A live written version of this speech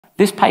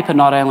This paper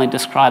not only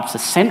describes the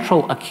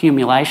central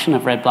accumulation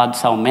of red blood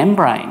cell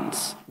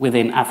membranes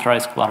within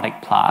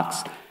atherosclerotic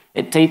plaques,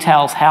 it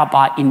details how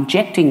by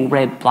injecting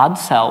red blood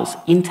cells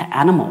into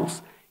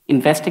animals,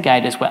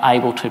 investigators were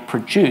able to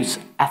produce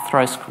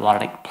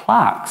atherosclerotic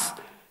plaques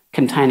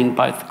containing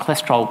both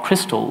cholesterol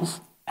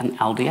crystals and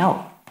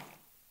LDL.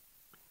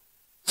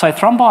 So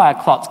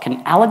thrombotic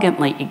can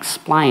elegantly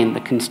explain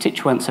the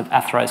constituents of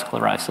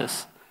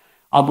atherosclerosis.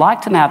 I'd like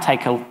to now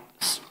take a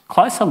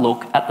closer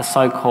look at the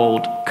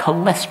so-called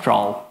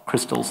cholesterol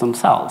crystals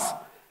themselves.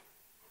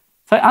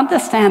 So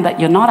understand that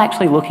you're not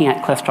actually looking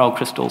at cholesterol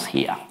crystals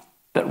here,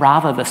 but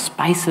rather the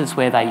spaces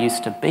where they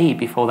used to be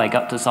before they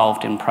got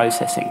dissolved in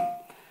processing.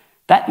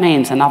 That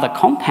means another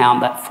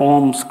compound that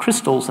forms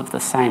crystals of the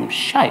same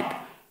shape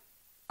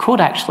could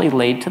actually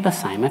lead to the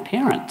same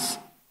appearance.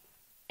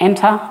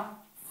 Enter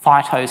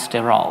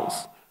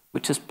phytosterols,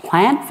 which is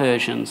plant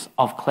versions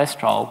of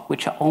cholesterol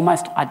which are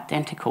almost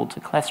identical to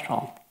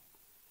cholesterol.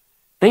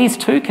 These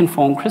too can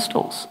form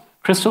crystals,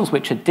 crystals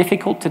which are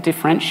difficult to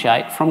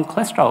differentiate from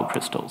cholesterol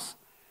crystals.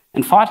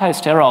 And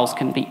phytosterols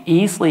can be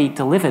easily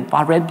delivered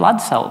by red blood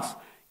cells,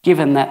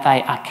 given that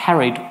they are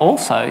carried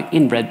also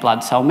in red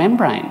blood cell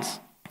membranes.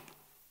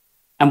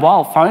 And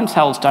while foam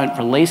cells don't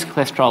release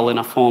cholesterol in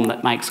a form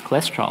that makes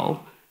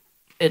cholesterol,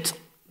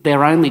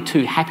 they're only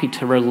too happy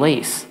to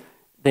release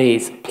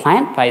these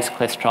plant-based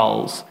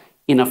cholesterols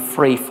in a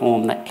free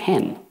form that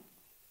can.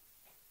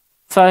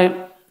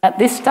 So at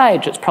this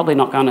stage, it's probably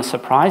not going to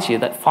surprise you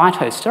that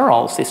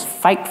phytosterols, this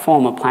fake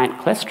form of plant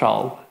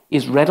cholesterol,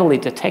 is readily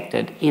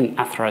detected in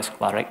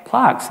atherosclerotic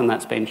plaques, and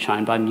that's been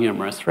shown by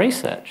numerous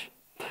research.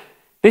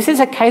 This is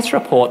a case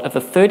report of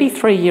a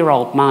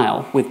 33-year-old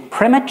male with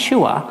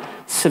premature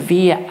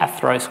severe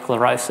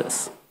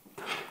atherosclerosis.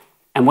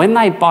 And when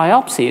they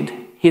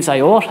biopsied his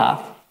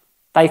aorta,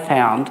 they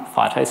found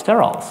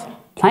phytosterols,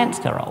 plant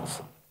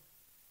sterols.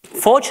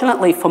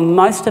 Fortunately for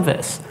most of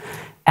us,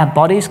 our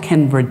bodies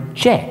can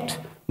reject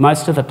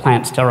most of the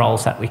plant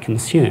sterols that we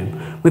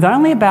consume, with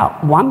only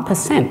about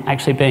 1%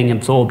 actually being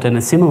absorbed and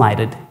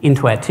assimilated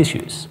into our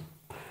tissues.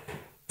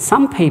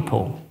 Some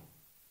people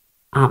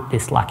aren't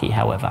this lucky,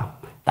 however.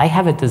 They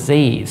have a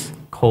disease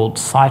called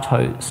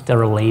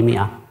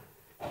cytosterolemia,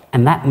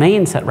 and that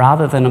means that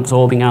rather than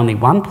absorbing only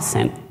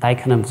 1%, they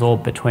can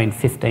absorb between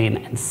 15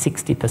 and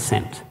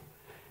 60%.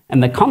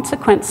 And the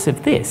consequence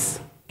of this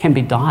can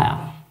be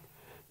dire.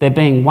 There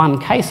being one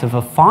case of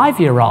a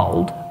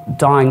 5-year-old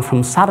dying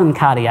from sudden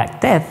cardiac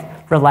death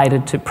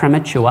related to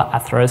premature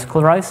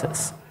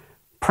atherosclerosis.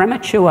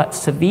 Premature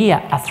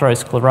severe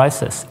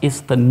atherosclerosis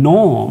is the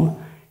norm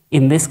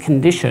in this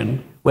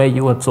condition where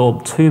you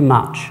absorb too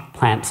much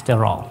plant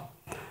sterol.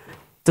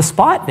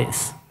 Despite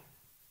this,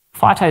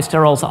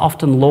 phytosterols are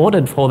often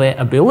lauded for their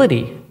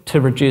ability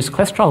to reduce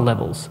cholesterol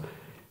levels.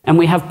 And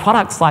we have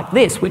products like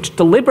this which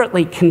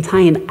deliberately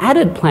contain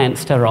added plant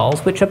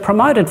sterols which are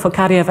promoted for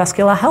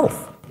cardiovascular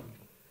health,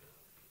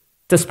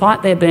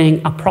 despite there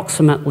being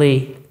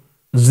approximately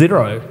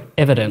zero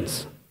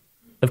evidence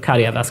of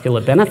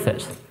cardiovascular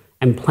benefit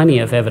and plenty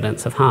of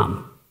evidence of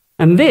harm.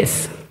 And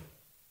this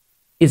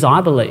is,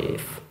 I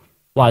believe,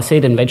 why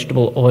seed and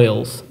vegetable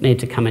oils need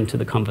to come into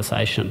the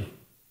conversation.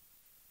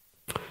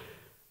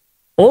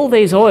 All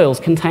these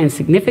oils contain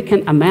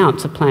significant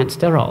amounts of plant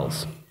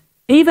sterols,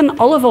 even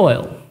olive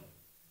oil.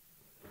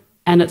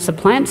 And it's the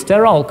plant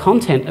sterol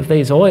content of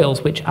these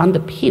oils which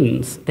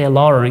underpins their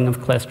lowering of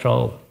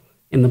cholesterol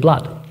in the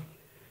blood.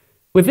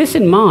 With this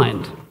in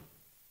mind,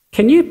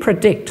 can you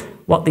predict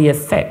what the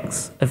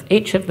effects of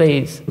each of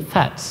these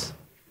fats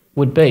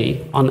would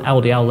be on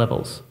LDL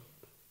levels?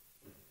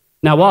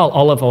 Now, while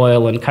olive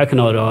oil and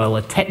coconut oil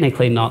are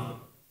technically not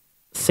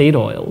seed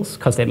oils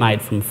because they're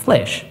made from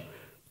flesh,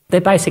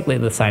 they're basically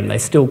the same. They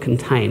still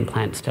contain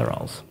plant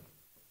sterols.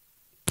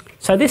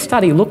 So this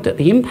study looked at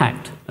the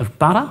impact of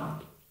butter,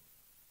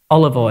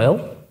 olive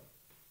oil,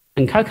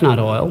 and coconut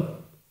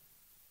oil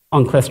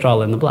on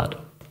cholesterol in the blood.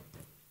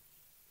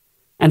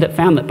 And it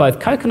found that both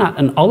coconut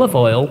and olive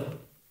oil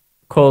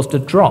caused a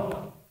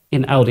drop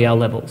in LDL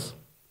levels,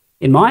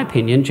 in my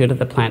opinion, due to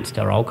the plant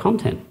sterol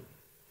content.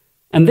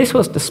 And this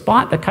was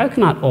despite the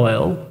coconut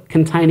oil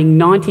containing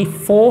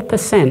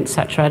 94%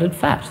 saturated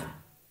fat.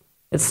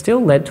 It still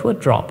led to a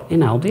drop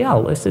in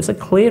LDL. This is a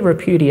clear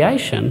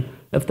repudiation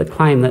of the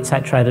claim that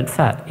saturated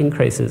fat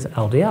increases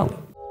LDL.